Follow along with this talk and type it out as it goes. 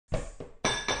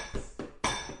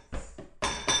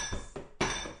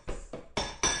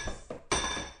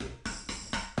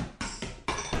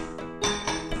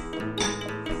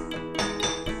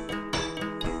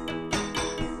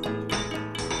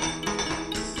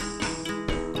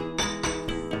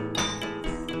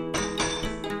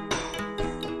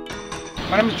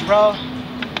My name is Jarrell,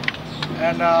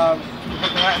 and from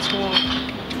Brooklyn Latin School.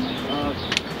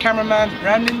 Cameraman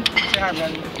Brandon. Say hi,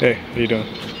 Brandon. Hey, how you doing?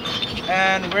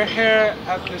 And we're here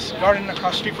at this garden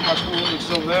across the street from our school, which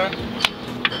is over there.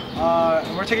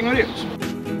 And we're taking videos.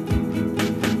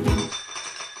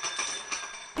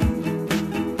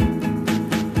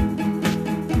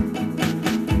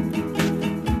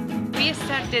 We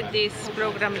started this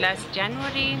program last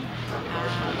January.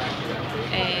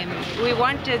 We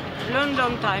wanted,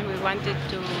 long time, we wanted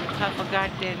to have a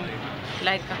garden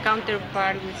like a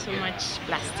counterpart with so much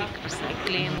plastic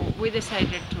recycling. We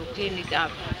decided to clean it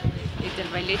up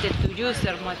little by little, to use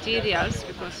their materials,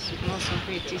 because most of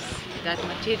it is that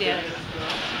material,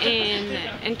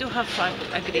 and to have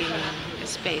a green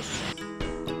space.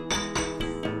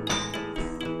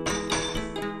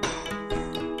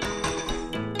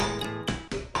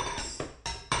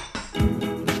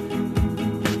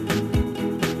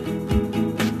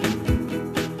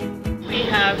 We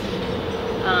have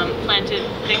planted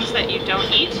things that you don't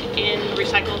eat in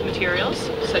recycled materials,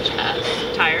 such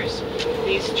as tires.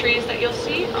 These trees that you'll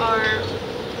see are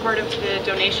part of the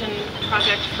donation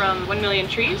project from 1 Million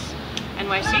Trees,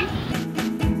 NYC.